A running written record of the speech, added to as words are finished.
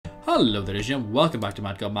Hello there, and welcome back to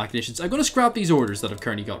Madgod Machinations. I'm going to scrap these orders that I've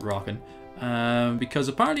currently got rocking, because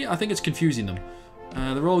apparently I think it's confusing them.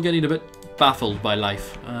 They're all getting a bit baffled by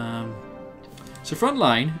life. So front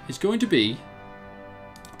line is going to be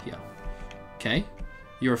here. Okay.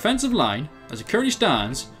 Your offensive line, as it currently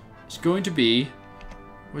stands, is going to be...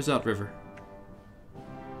 Where's that river?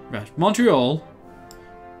 Right, Montreal.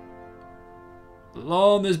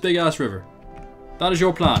 Along this big-ass river. That is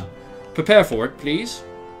your plan. Prepare for it, please.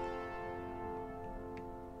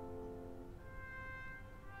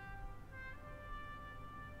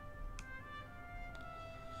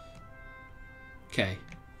 Okay.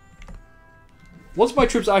 Once my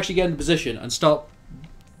troops actually get in position and stop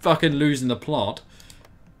fucking losing the plot,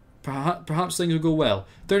 perhaps things will go well.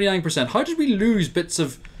 39%. How did we lose bits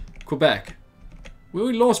of Quebec? We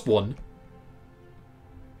only lost one.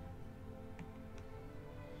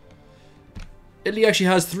 Italy actually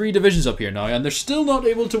has 3 divisions up here now, and they're still not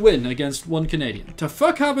able to win against 1 Canadian. What the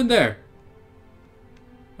fuck happened there?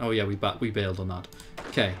 Oh yeah, we bailed on that.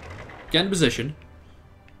 Okay. Get in position.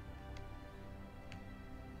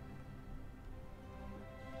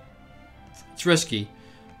 It's risky.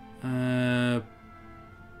 But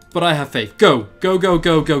I have faith. Go! Go, go,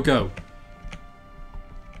 go, go, go.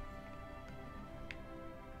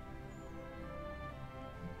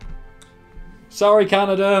 Sorry,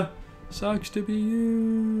 Canada. Sucks to be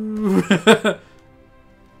you.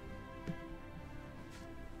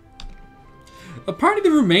 Apparently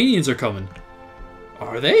the Romanians are coming.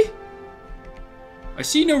 Are they? I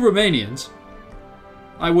see no Romanians.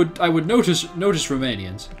 I would notice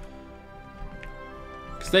Romanians.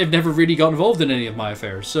 Because they've never really got involved in any of my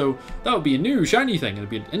affairs. So that would be a new, shiny thing. It would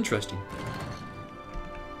be interesting.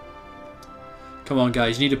 Come on,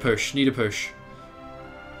 guys. Need a push. Need a push.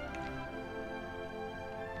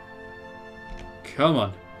 Come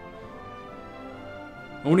on.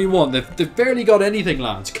 Only one. They've barely got anything,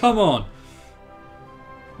 lads. Come on.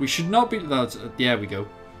 We should not be... Lads, there we go.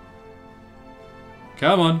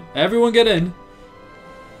 Come on. Everyone get in.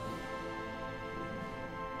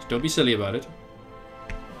 Just don't be silly about it.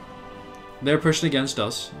 They're pushing against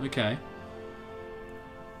us. Okay.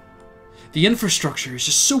 The infrastructure is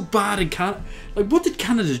just so bad in Canada. Like, what did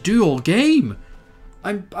Canada do all game?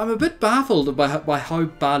 I'm a bit baffled by how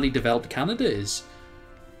badly developed Canada is.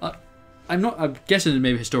 I'm guessing it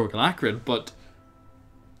may be historically accurate, but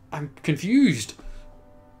I'm confused.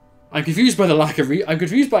 I'm confused by the lack of I'm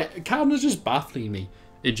confused by... Canada's just baffling me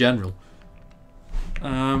in general.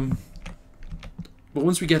 But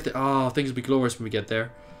once we get there... Oh, things will be glorious when we get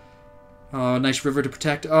there. Oh, nice river to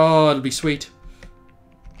protect. Oh, it'll be sweet.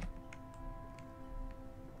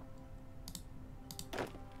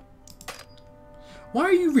 Why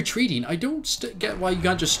are you retreating? I don't get why you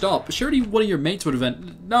can't just stop. Surely one of your mates would have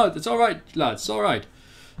been... No, it's alright, lads. It's alright.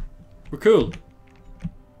 We're cool.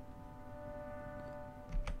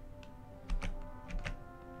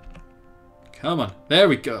 Come on. There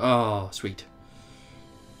we go. Oh, sweet.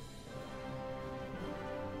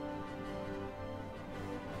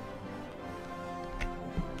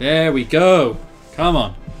 There we go. Come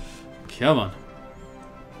on. Come on.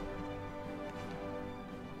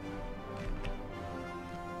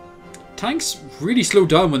 Tanks really slow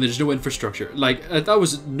down when there's no infrastructure. Like, that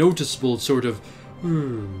was noticeable, sort of...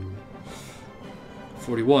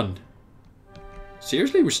 41.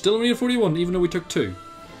 Seriously? We're still only at 41, even though we took 2.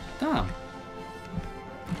 Damn.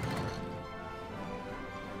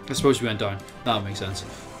 I suppose we went down. That makes sense.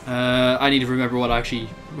 I need to remember what actually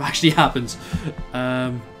happens.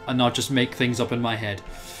 And not just make things up in my head.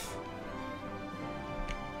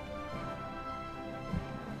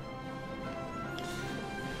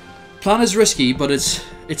 Plan is risky, but it's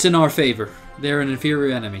in our favour. They're an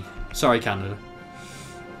inferior enemy. Sorry, Canada.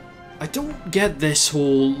 I don't get this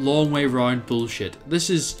whole long way round bullshit. This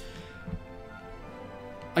is...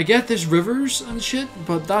 I get there's rivers and shit,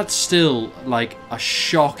 but that's still like a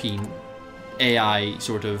shocking AI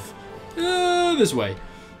sort of... this way.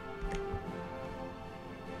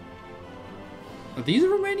 Are these the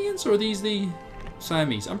Romanians or are these the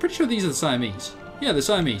Siamese? I'm pretty sure these are the Siamese. Yeah, the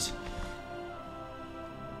Siamese.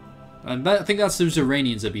 And I think that's those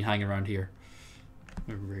Iranians that have been hanging around here.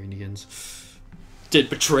 Iranians. Did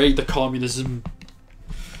betray the communism.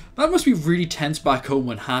 That must be really tense back home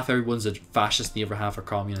when half everyone's a fascist and the other half are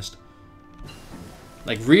communist.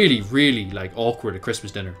 Like really, really like awkward at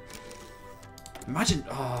Christmas dinner. Imagine,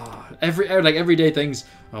 oh, everyday things.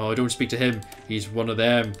 Oh, don't speak to him. He's one of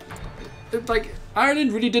them. Like,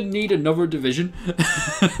 Ireland really didn't need another division.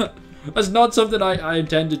 That's not something I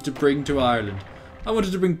intended to bring to Ireland. I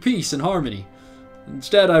wanted to bring peace and harmony.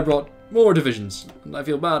 Instead, I brought more divisions, and I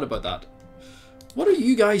feel bad about that. What are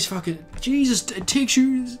you guys fucking... Jesus, it takes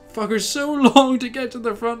you fuckers so long to get to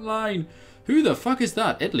the front line. Who the fuck is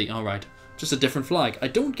that? Italy, alright. Just a different flag. I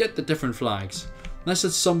don't get the different flags. Unless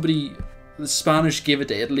it's somebody... The Spanish gave it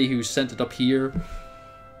to Italy who sent it up here.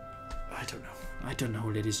 I don't know. I don't know,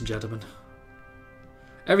 ladies and gentlemen.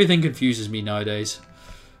 Everything confuses me nowadays.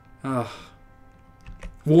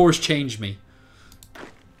 Wars changed me.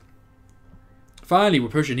 Finally, we're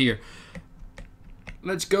pushing here.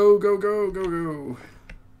 Let's go, go, go, go, go.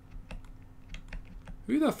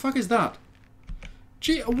 Who the fuck is that?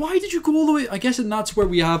 Gee, why did you go all the way? I guess and that's where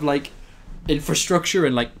we have, like, infrastructure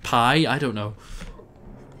and, like, pie. I don't know.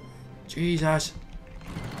 Jesus.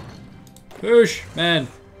 Push, man.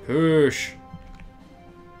 Push.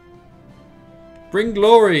 Bring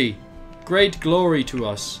glory. Great glory to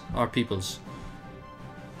us, our peoples.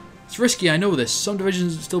 It's risky, I know this. Some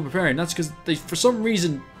divisions are still preparing. That's because they, for some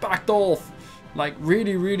reason, backed off. Like,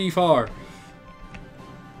 really, really far.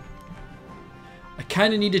 I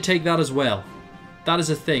kind of need to take that as well. That is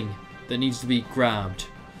a thing that needs to be grabbed.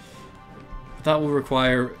 That will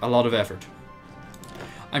require a lot of effort.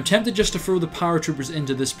 I'm tempted just to throw the paratroopers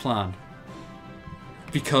into this plan.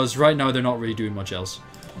 Because right now they're not really doing much else.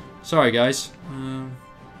 Sorry, guys.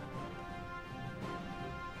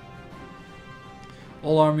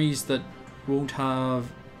 All armies that won't have...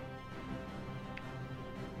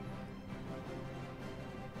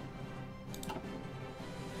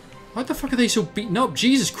 Why the fuck are they so beaten up?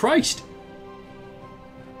 Jesus Christ!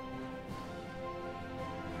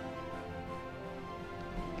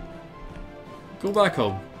 Go back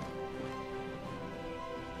home.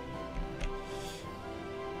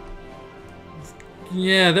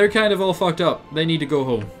 Yeah, they're kind of all fucked up. They need to go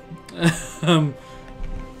home.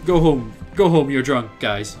 Go home. Go home, you're drunk,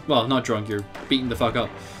 guys. Well, not drunk, you're beating the fuck up.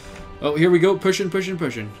 Oh, here we go. Pushing, pushing,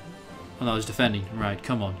 pushing. Oh, no, I was defending. Right,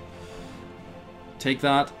 come on. Take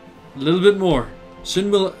that. A little bit more.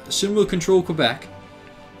 Soon we'll control Quebec.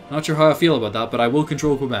 Not sure how I feel about that, but I will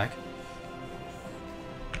control Quebec.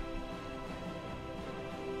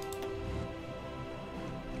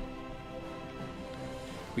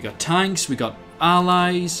 We got tanks, we got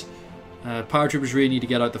allies. Paratroopers really need to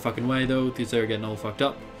get out the fucking way, though, because they're getting all fucked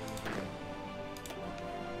up.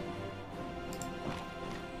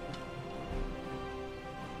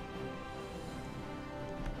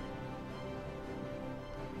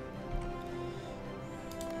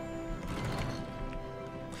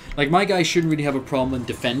 Like, my guys shouldn't really have a problem in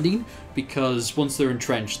defending, because once they're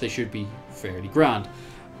entrenched, they should be fairly grand.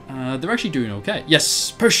 They're actually doing okay.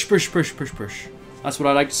 Yes! Push, push, push, push, push. That's what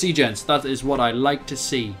I like to see, gents. That is what I like to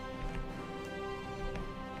see.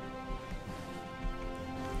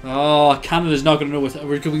 Oh, Canada's not going to know what...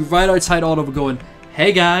 We're going to be right outside Ottawa going,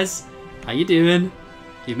 hey, guys. How you doing?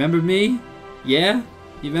 You remember me? Yeah?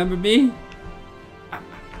 You remember me?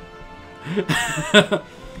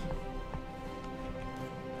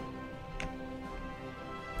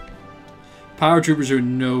 Paratroopers are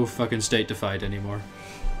in no fucking state to fight anymore.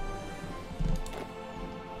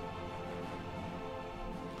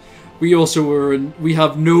 We also were in... We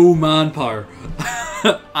have no manpower.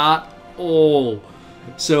 At all.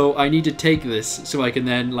 So I need to take this so I can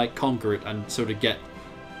then, like, conquer it and sort of get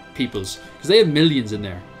peoples. Because they have millions in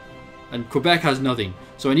there. And Quebec has nothing.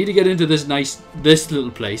 So I need to get into this this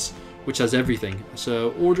little place, which has everything.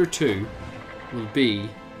 So Order 2 will be...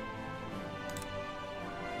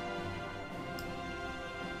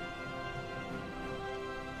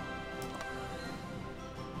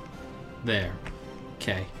 There.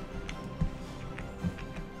 Okay.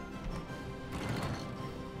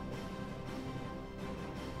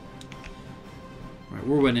 Right,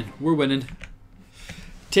 we're winning. We're winning.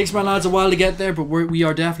 Takes my lads a while to get there, but we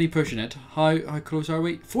are definitely pushing it. How close are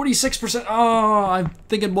we? 46%. Oh, I'm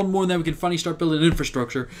thinking one more and then we can finally start building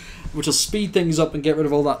infrastructure, which will speed things up and get rid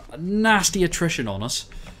of all that nasty attrition on us.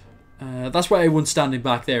 That's why everyone's standing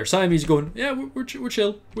back there. Siamese going, yeah, we're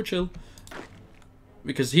chill. We're chill.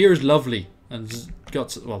 Because here's lovely. And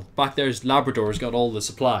got, well, back there's Labrador's got all the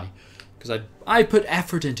supply. Because I put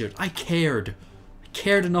effort into it. I cared. I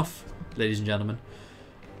cared enough, ladies and gentlemen.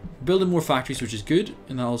 Building more factories, which is good,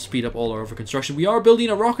 and that'll speed up all our over construction. We are building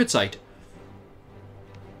a rocket site.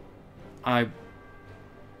 I'm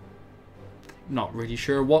not really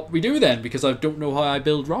sure what we do then, because I don't know how I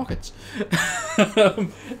build rockets.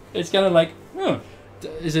 It's kind of like, oh,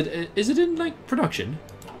 is it in like production?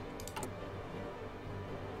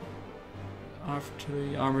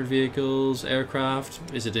 Artillery, armored vehicles, aircraft.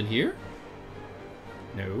 Is it in here?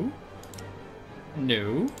 No.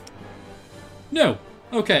 No. No.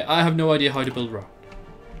 Okay, I have no idea how to build a rocket.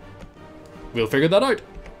 We'll figure that out,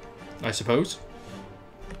 I suppose.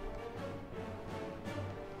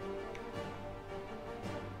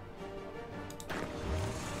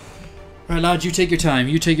 Right, lad, you take your time.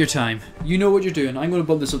 You take your time. You know what you're doing. I'm going to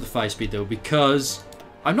bump this up to 5 speed, though, because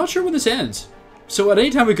I'm not sure when this ends. So at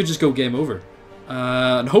any time, we could just go game over.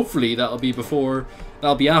 And hopefully, that'll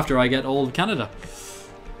be after I get all of Canada.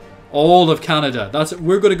 All of Canada. That's it.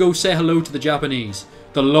 We're going to go say hello to the Japanese.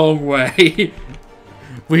 The long way.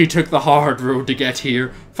 We took the hard road to get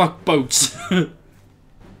here. Fuck boats.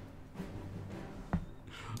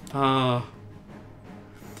 So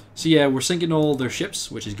yeah, we're sinking all their ships,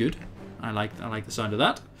 which is good. I like the sound of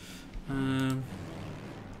that.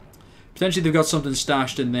 Potentially they've got something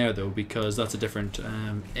stashed in there though, because that's a different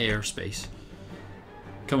airspace.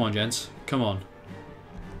 Come on, gents. Come on.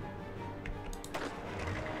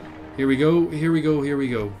 Here we go. Here we go. Here we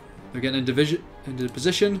go. They're getting into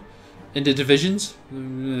position. Into divisions.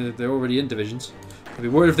 They're already in divisions. I'd be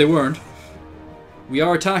worried if they weren't. We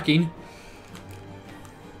are attacking.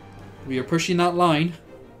 We are pushing that line.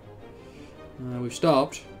 We've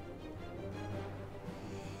stopped.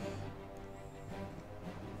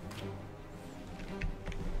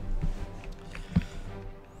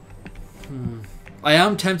 I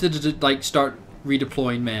am tempted to like start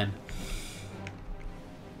redeploying men.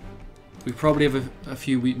 We probably have a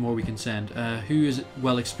few more we can send. Who is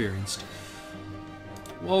well experienced?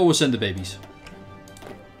 Oh, we'll send the babies.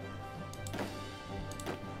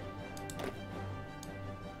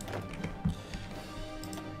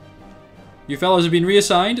 You fellows have been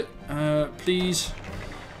reassigned. Please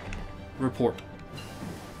report.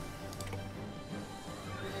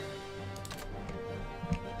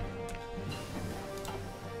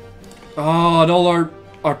 Oh, and all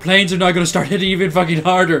our planes are now going to start hitting even fucking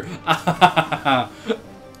harder.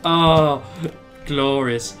 Oh,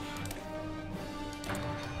 glorious.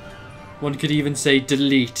 One could even say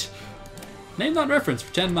delete. Name that reference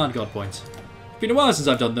for 10 Madgod points. It's been a while since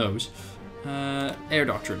I've done those. Air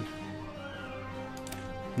Doctrine.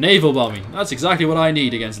 Naval bombing. That's exactly what I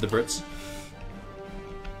need against the Brits.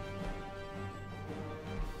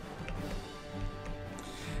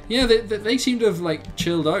 Yeah, they seem to have like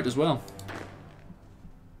chilled out as well.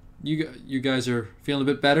 You guys are feeling a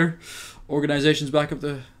bit better. Organization's back up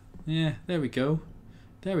the... Yeah, there we go.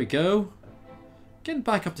 There we go. Getting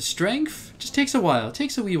back up to strength. Just takes a while. It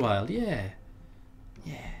takes a wee while. Yeah.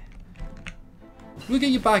 Yeah. We'll get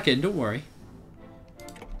you back in, don't worry.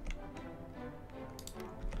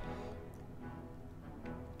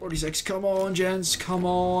 .46, come on, gents, come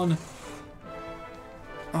on.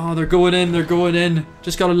 Oh, they're going in, they're going in.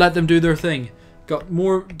 Just gotta let them do their thing. Got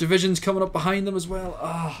more divisions coming up behind them as well.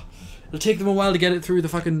 Ah, it'll take them a while to get it through the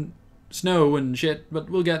fucking snow and shit, but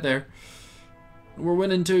we'll get there. We're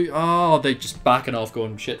winning too. Oh, they're just backing off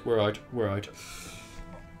going, shit, we're out, we're out.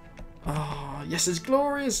 Oh, yes, it's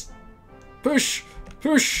glorious. Push,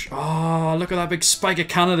 push. Oh, look at that big spike of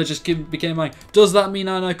Canada just became mine. Does that mean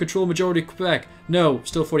I now control majority of Quebec? No,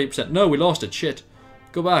 still 48%. No, we lost it, shit.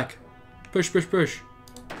 Go back. Push, push, push.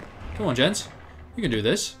 Come on, gents. You can do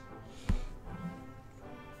this.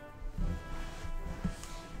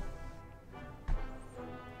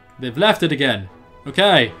 They've left it again.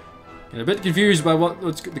 Okay. Getting a bit confused by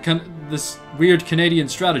what's this weird Canadian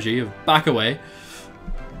strategy of back away.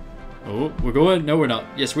 Oh, we're going. No, we're not.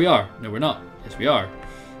 Yes, we are. No, we're not. Yes, we are.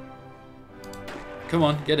 Come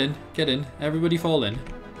on, get in. Get in. Everybody fall in.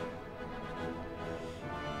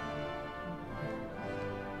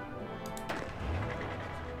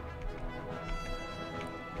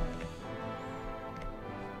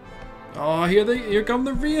 Oh, here come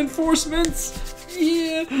the reinforcements.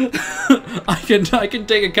 Yeah. I can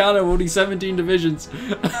take a Canada of only 17 divisions.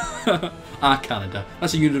 Canada.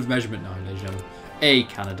 That's a unit of measurement now, ladies and gentlemen. A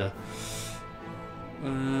Canada.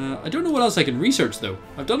 I don't know what else I can research though.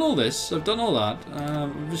 I've done all this. I've done all that.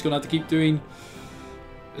 I'm just gonna have to keep doing.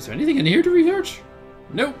 Is there anything in here to research?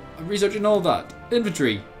 Nope. I'm researching all that.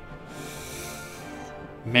 Infantry.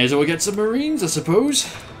 May as well get some Marines, I suppose.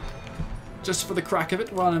 Just for the crack of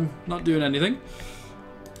it while I'm not doing anything.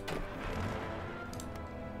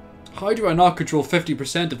 How do I not control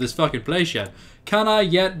 50% of this fucking place yet? Can I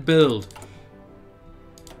yet build?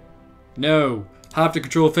 No. Have to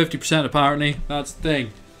control 50% apparently. That's the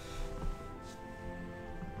thing.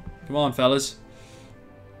 Come on, fellas.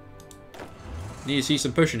 Need to see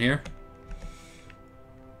some pushing here.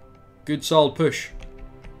 Good solid push.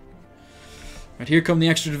 Right, here come the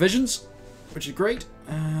extra divisions, which is great.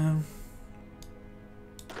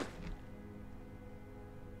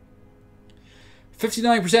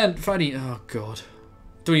 59% fighting. Oh god.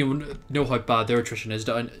 Don't even know how bad their attrition is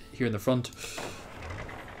down here in the front.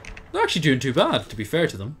 They're actually doing too bad, to be fair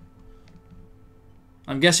to them.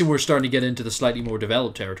 I'm guessing we're starting to get into the slightly more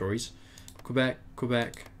developed territories. Quebec,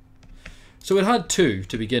 Quebec. So it had 2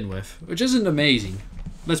 to begin with, which isn't amazing.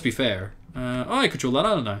 Let's be fair. Oh, I control that.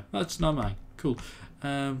 I don't know. That's not mine. Cool.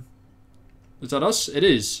 Is that us? It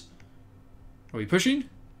is. Are we pushing?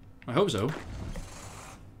 I hope so.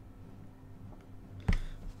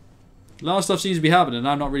 A lot of stuff seems to be happening and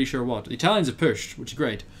I'm not really sure what. The Italians have pushed, which is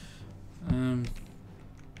great.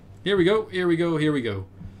 Here we go, here we go, here we go.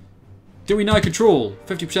 Do we now control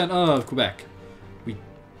 50% of Quebec? We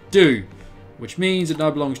do. Which means it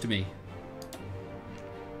now belongs to me.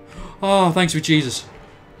 Oh, thanks for Jesus.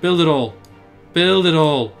 Build it all. Build it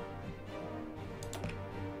all.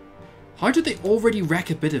 How did they already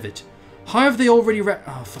wreck a bit of it? How have they already wrecked...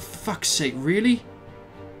 Oh, for fuck's sake, really?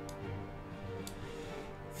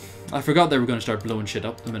 I forgot they were going to start blowing shit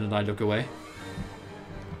up the minute I look away.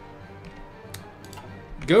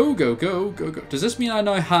 Go, go, go, go, go. Does this mean I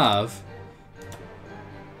now have...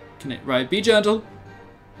 Can it... Right, be gentle.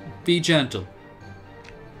 Be gentle.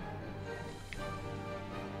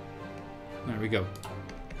 There we go.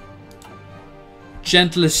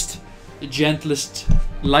 Gentlest,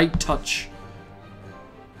 light touch.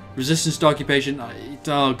 Resistance to occupation.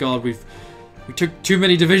 Oh god, we took too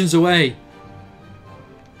many divisions away.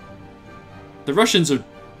 The Russians are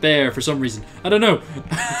there for some reason. I don't know.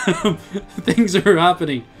 Things are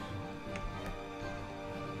happening.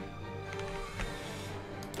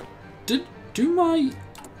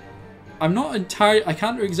 I'm not entirely... I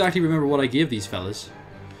can't exactly remember what I gave these fellas.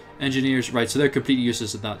 Engineers, right, so they're completely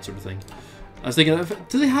useless at that sort of thing. I was thinking,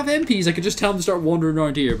 do they have MPs? I could just tell them to start wandering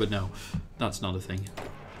around here, but no. That's not a thing.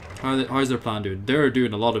 How's their plan doing? They're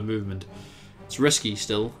doing a lot of movement. It's risky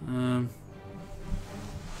still. I'm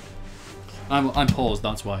paused,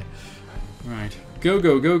 that's why. Right. Go,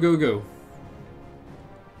 go, go, go, go.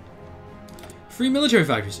 Free military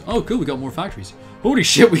factories. Oh, cool, we got more factories. Holy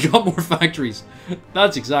shit, we got more factories.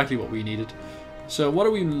 That's exactly what we needed. So, what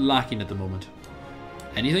are we lacking at the moment?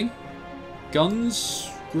 Anything?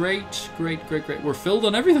 Guns? Great, great, great, great. We're filled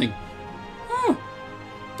on everything. Oh,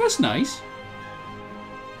 that's nice.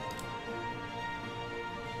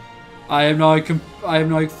 I am now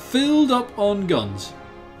filled up on guns.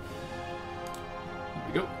 There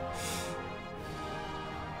we go.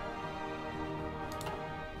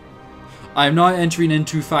 I am now entering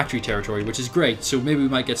into factory territory, which is great. So maybe we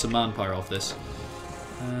might get some manpower off this.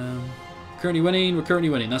 Currently winning. We're currently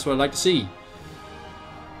winning. That's what I'd like to see.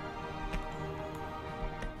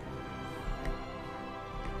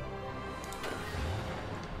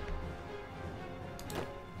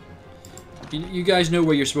 You guys know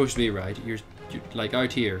where you're supposed to be, right? You're like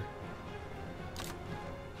out here.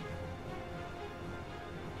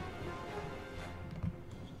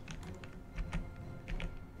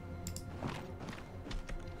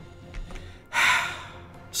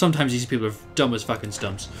 Sometimes these people are dumb as fucking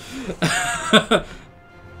stumps.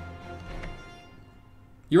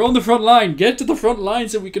 You're on the front line. Get to the front line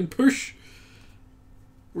so we can push.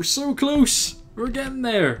 We're so close. We're getting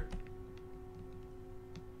there.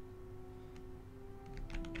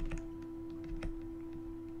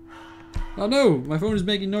 Oh no, my phone is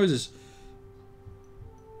making noises.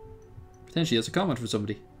 Potentially that's a comment from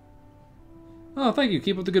somebody. Oh, thank you.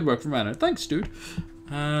 Keep up the good work from Rana. Thanks, dude.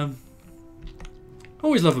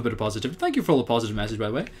 Always love a bit of positivity. Thank you for all the positive message, by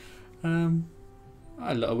the way.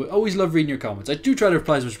 I always love reading your comments. I do try to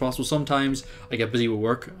reply as much as possible. Sometimes I get busy with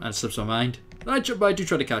work and it slips my mind. But I do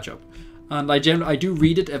try to catch up. And I do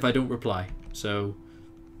read it if I don't reply. So,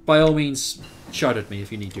 by all means, shout at me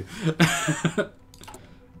if you need to.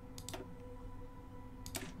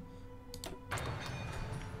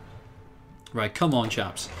 Right, come on,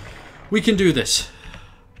 chaps. We can do this.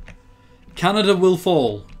 Canada will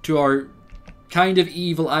fall to our kind of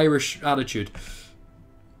evil Irish attitude.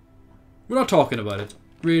 We're not talking about it.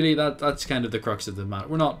 Really, that's kind of the crux of the matter.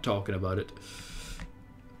 We're not talking about it.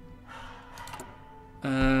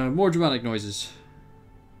 More dramatic noises.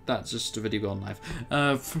 That's just a video gone live.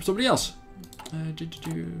 From somebody else.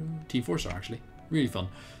 Team 4-star, actually. Really fun.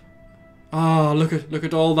 Ah, oh, look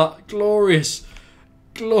at all that glorious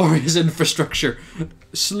infrastructure.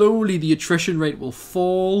 Slowly the attrition rate will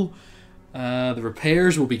fall. The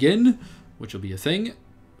repairs will begin, which will be a thing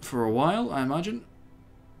for a while, I imagine.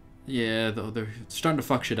 Yeah, they're starting to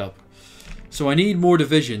fuck shit up. So I need more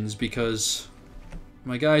divisions because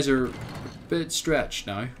my guys are a bit stretched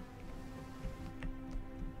now.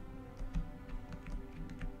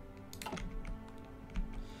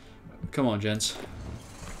 Come on, gents.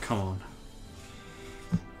 Come on.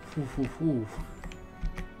 Ooh.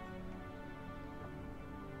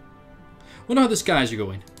 Wonder how the skies are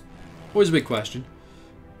going. Always a big question.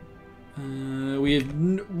 We have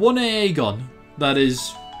one AA gun that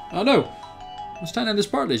is... Oh no! Let's tie down this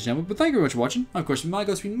part, ladies and gentlemen. But thank you very much for watching. Of course,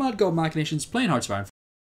 Madgod, Machinations, playing Hearts of Iron 4.